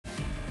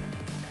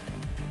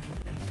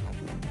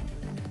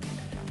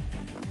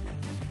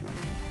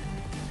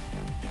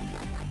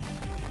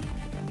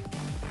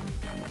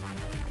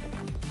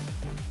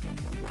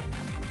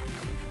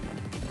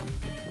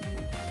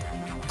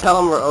Tell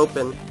them we're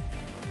open.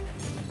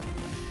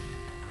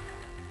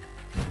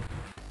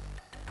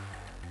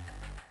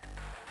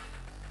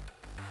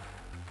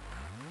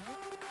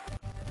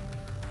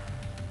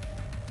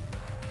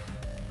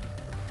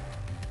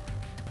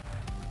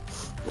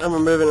 I'm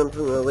removing him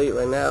from the elite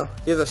right now.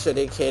 He's a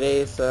shitty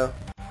KD, so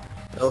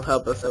it'll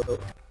help us out.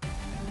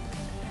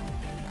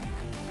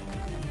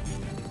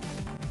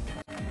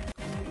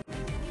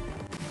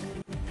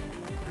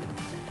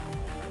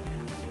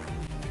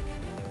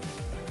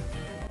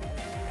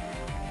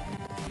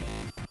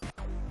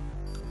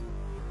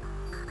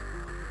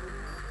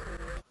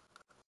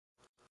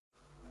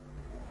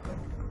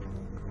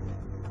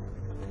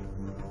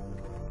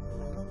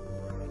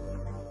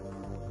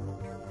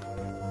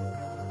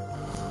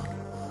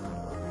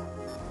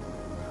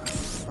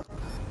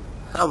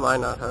 How am I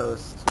not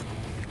host?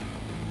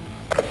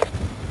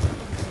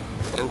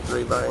 And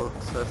 3 buying,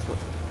 so that's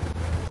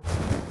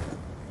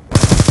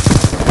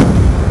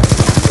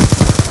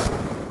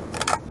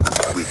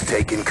We've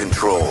taken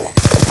control.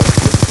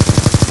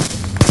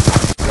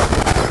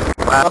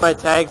 Wow, my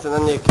tags and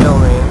then you kill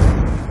me.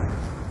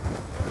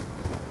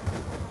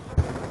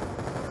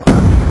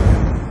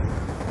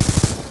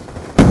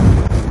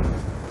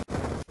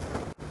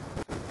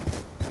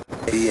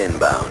 The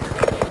inbound.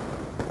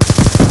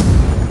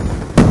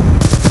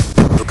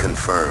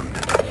 Confirmed.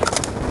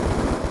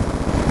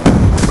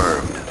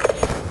 Confirmed.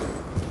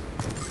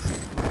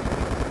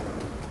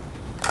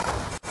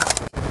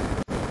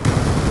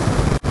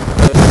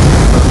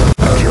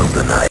 Kill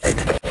denied.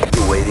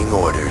 Awaiting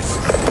orders.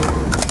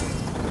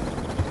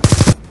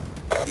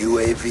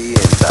 UAV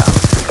inbound.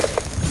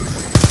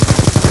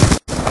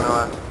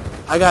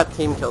 I got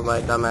team killed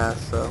my dumbass,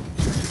 so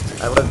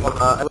I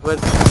would.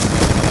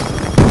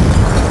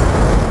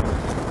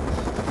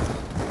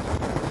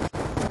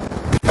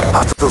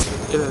 Hostiles.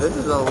 Dude, this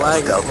is a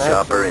lag. Stealth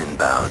chopper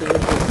inbound.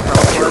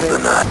 Kill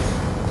denied.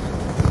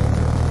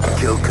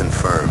 Kill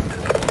confirmed.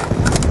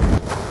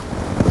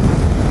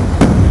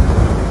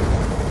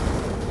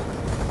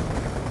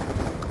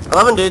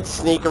 11 dudes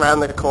sneak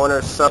around the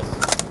corner, so...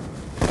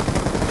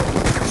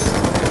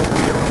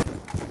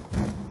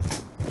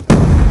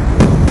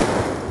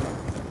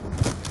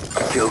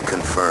 Kill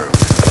confirmed.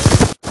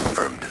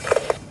 Confirmed.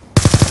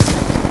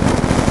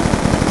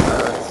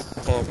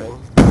 That's camping.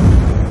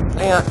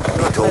 Hang on.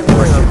 Lethal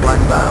warship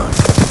inbound.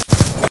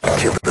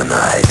 Kill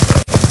denied.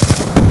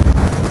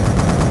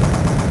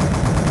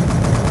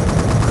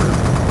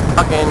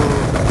 Fucking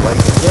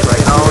get me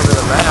all over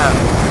the map.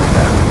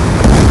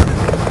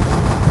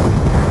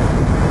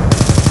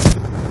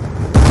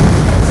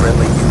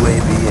 Friendly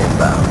UAV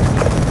inbound.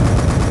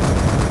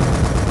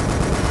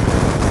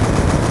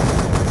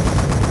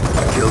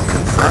 Kill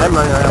confirmed. I'm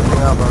running around from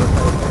elbows.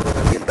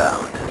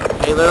 Inbound.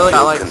 He literally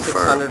got like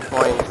Confirmed. 600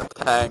 points of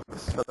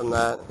tags from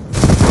that.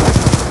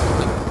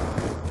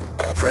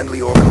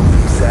 Friendly orbital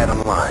VSAT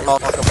online. Oh.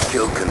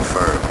 Kill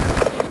confirmed.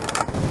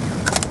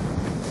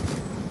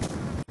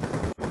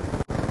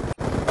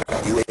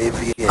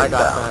 UAV I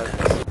got inbound.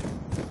 that.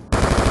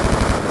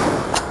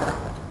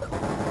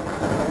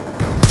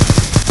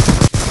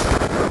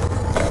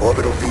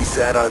 Orbital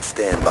VSAT on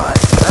standby.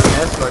 That's an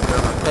escort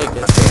girl. I'll take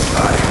it.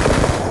 Standby.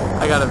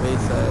 I got a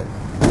VSAT.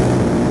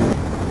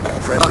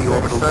 Friendly Fuck,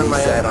 orbital turn my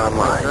VSAT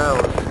online.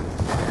 drone.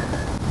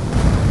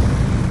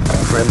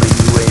 Friendly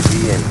UAV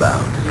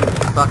inbound.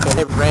 Fucking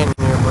it ran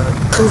here, but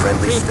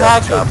Friendly free stealth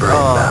package. chopper Oh.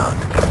 inbound.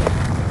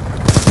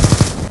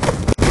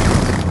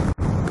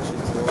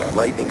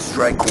 Lightning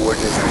strike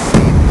coordinates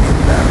received.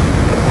 Inbound.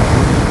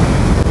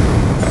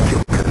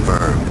 Kill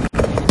confirmed.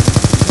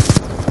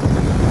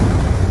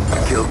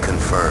 Kill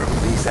confirmed.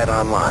 VSAT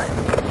online.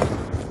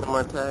 One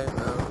more tag.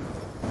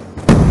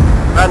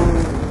 Run.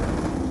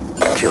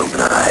 Kill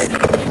denied.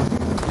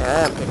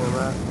 Yeah, I'm picking him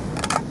up.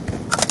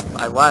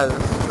 I was.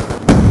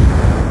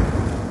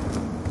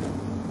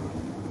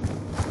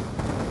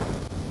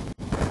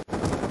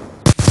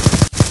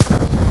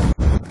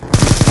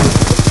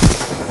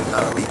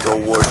 Lethal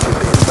warship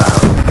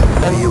inbound.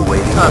 And Be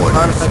awaiting it's not fun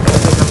orders. if I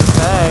can't pick up the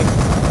tag.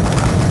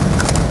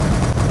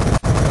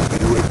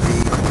 UAV.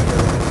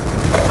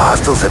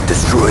 Hostiles have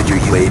destroyed your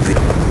UAV.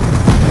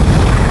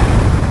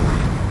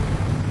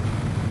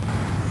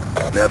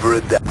 Never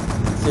a doubt.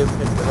 See who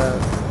picked it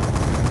up.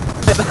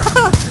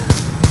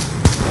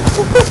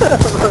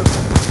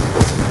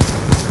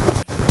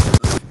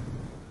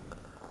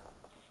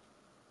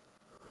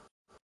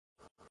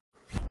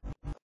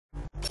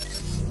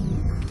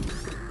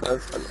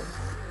 That's funny.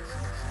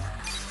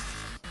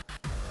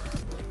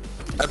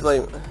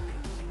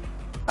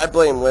 I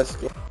blame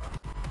whiskey.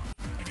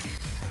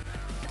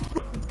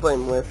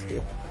 Blame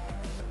whiskey.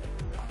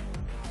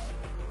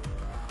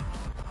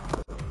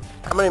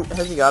 How many,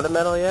 has he got a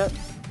medal yet?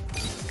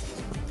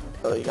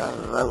 Oh, you got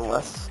a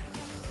relentless.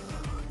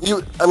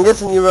 I'm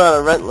guessing you were on a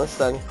relentless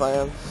then,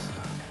 Clams.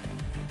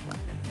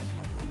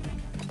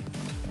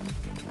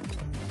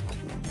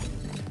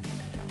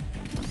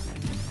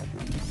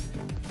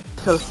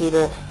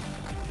 Two-seater.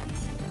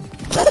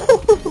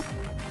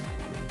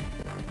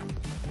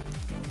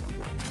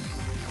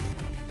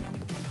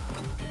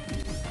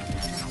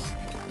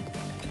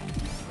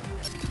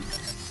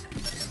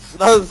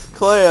 those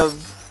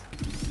clams.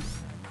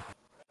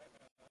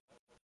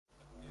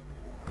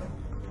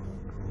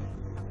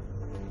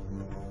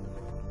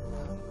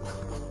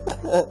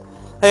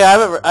 Hey,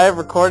 I have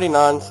recording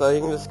on, so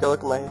you can just go look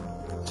at my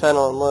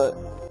channel and look.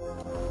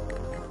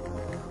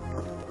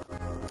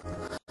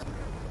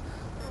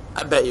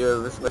 I bet you it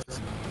was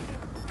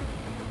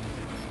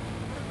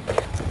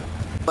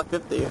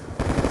 50.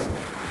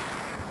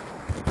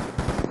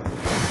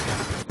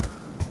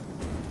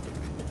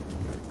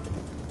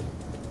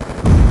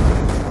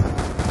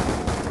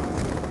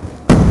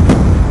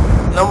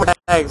 No more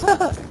tags.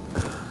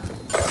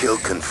 Kill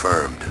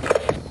confirmed.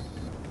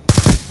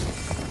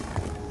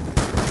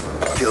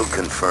 Kill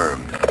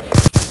confirmed.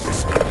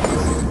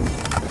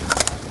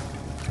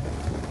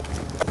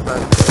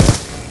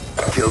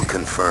 Kill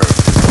confirmed.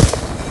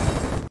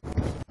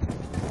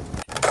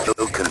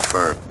 Kill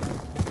confirmed.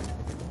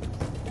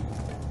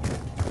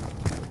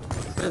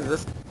 What is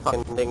this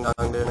fucking ding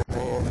dong doing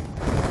right here?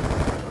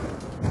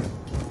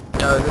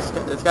 Yo,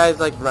 this guy's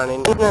like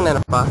running and then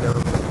a fuck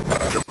over.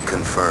 Kill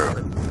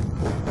confirmed.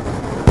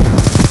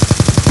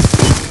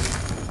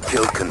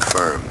 Kill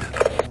confirmed.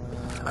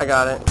 I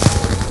got it.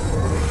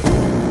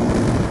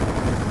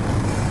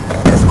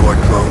 Escort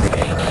drone in.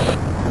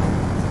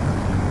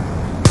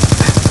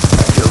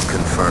 Kill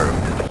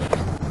confirmed.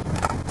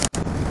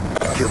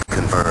 Kill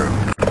confirmed.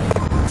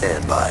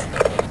 Stand by.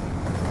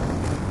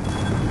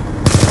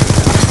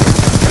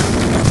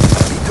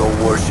 Beetle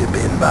warship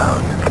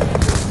inbound.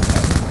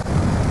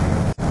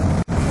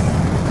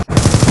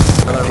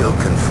 Kill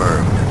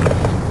confirmed.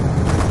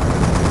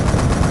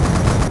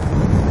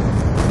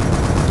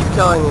 Keep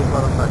killing these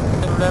motherfuckers.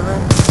 Whatever.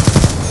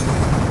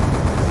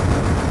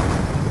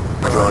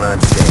 Drone on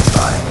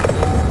standby.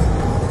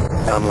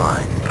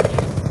 Online.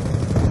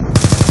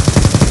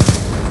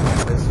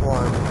 This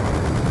one.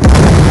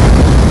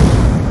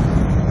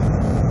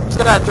 Just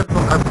got a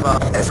triple carpet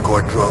bomb.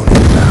 Escort drone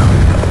inbound.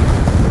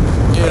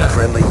 Dude,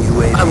 Friendly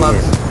UAV I love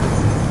in.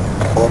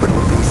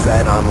 Orbital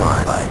VSAT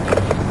online.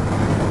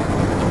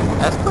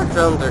 escort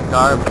drones are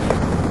garbage.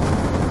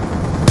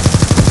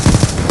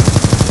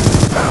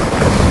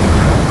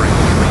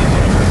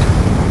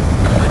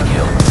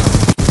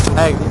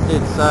 Hey, this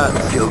dude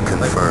sucks. Kill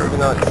confirmed. Like, even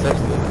though it's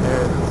 60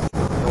 carats,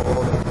 it's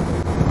old.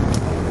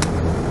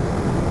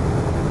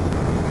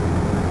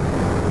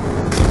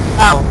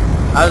 Ow!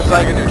 I was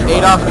like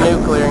 8 off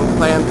nuclear and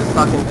Clam just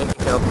fucking did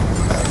killed.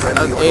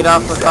 I was 8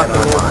 off a fucking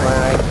nuclear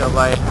and I got killed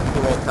by a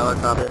teammate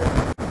helicopter.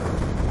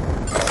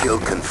 Kill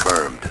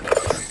confirmed.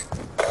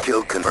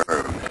 Kill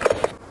confirmed.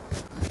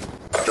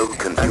 Kill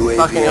confirmed. I was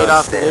fucking 8 UAV on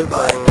off nuclear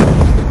standby.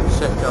 and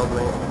shit killed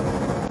me.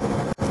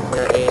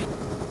 We're 8.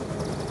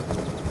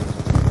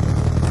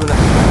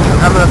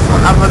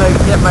 I'm gonna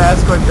get my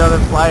escort drone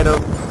and fly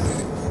them.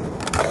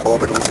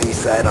 Orbital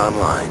VSAT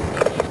online.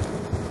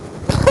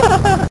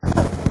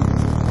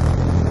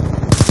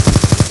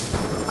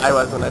 I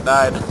was when I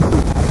died.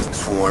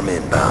 Swarm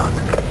inbound.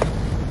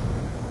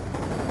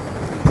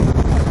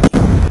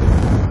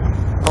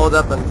 Hold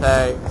up and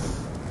tags.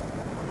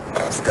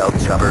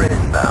 Stealth chopper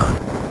inbound.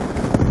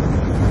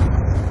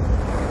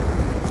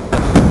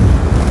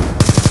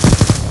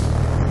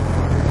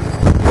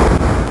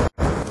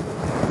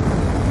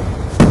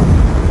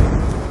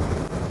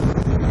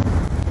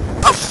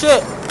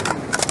 Shit!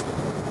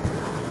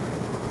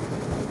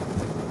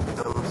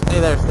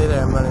 Stay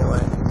there, I'm running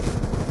away.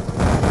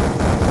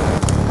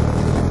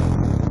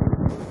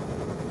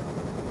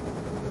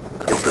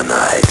 Kill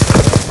denied.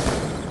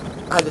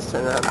 I just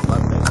turned around and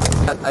left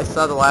it. I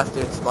saw the last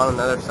dude spawn on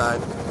the other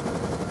side.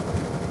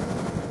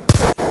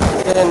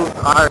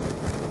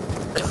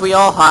 If we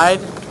all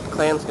hide,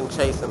 clams can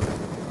chase him.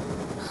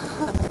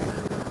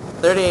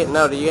 38,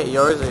 no, do you get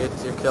yours or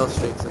it's your kill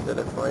streaks that did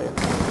it for you?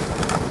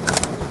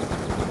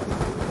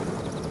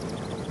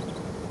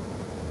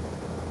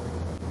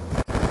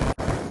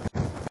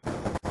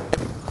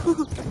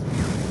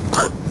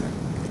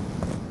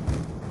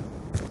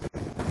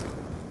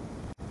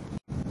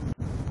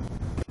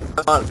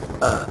 On,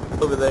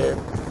 over there.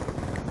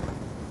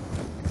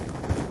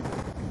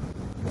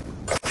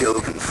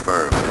 Kill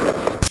confirmed.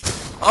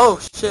 Oh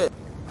shit!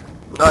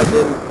 No, I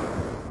didn't.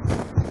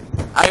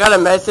 I got a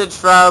message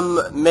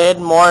from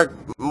mid-mark.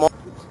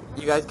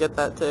 You guys get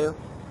that too?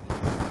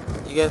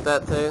 You get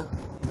that too?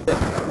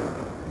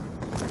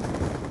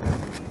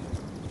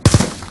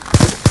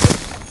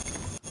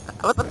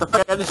 What the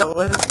fuck? I just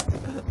was.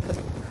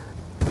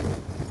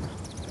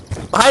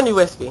 Behind you,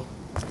 Whiskey.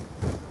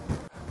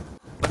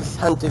 He's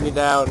hunting you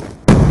down.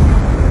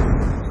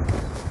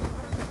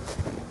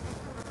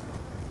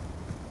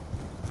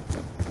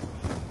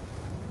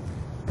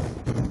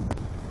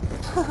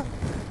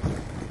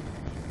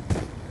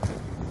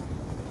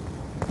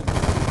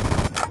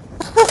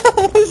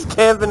 He's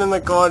camping in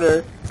the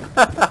corner.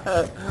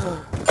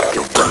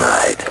 Kill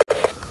denied.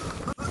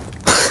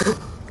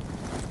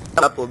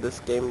 Upload this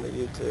game to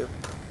YouTube.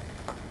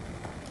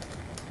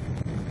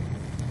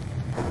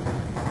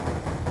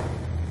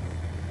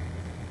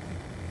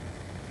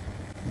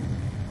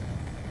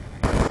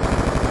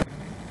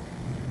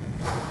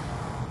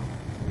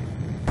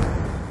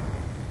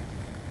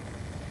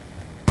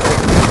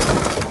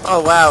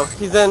 Oh wow,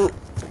 he's in.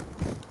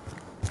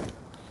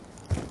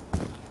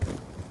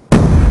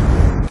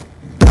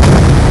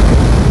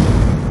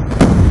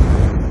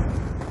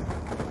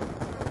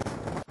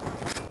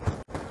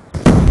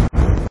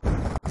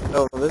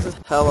 Oh, this is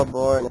hella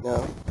boring,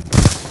 yo.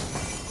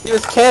 He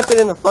was camping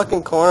in the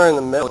fucking corner in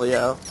the middle,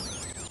 yo.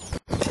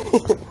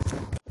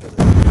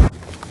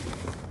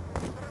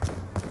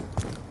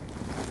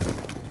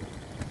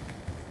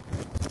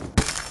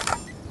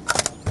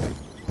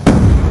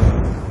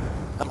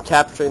 I'm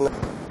capturing them.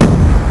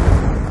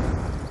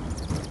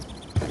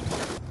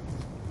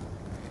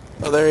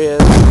 Oh, there he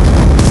is.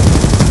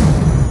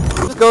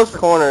 Just goes for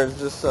corners,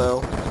 just so.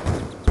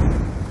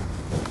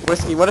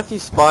 Whiskey, what if you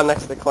spawn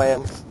next to the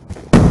clams?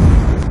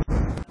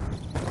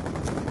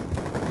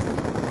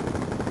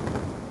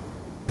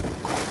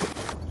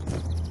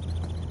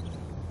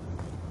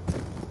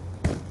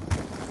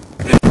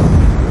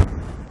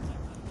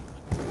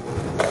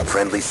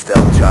 Friendly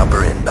stealth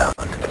chopper inbound.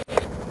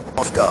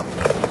 Stop.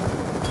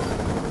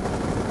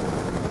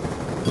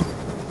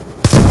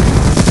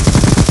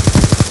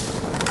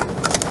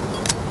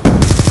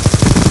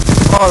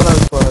 Oh, that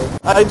was close.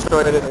 I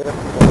destroyed it.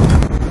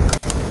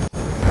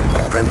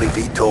 Friendly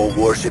VTOL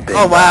warship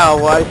Oh inbound.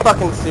 wow, are you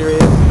fucking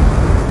serious?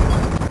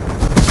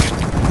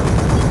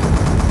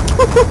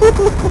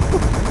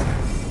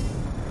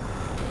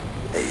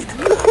 Aid.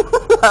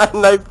 I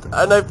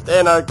knifed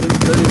Anarchy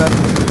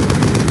 39.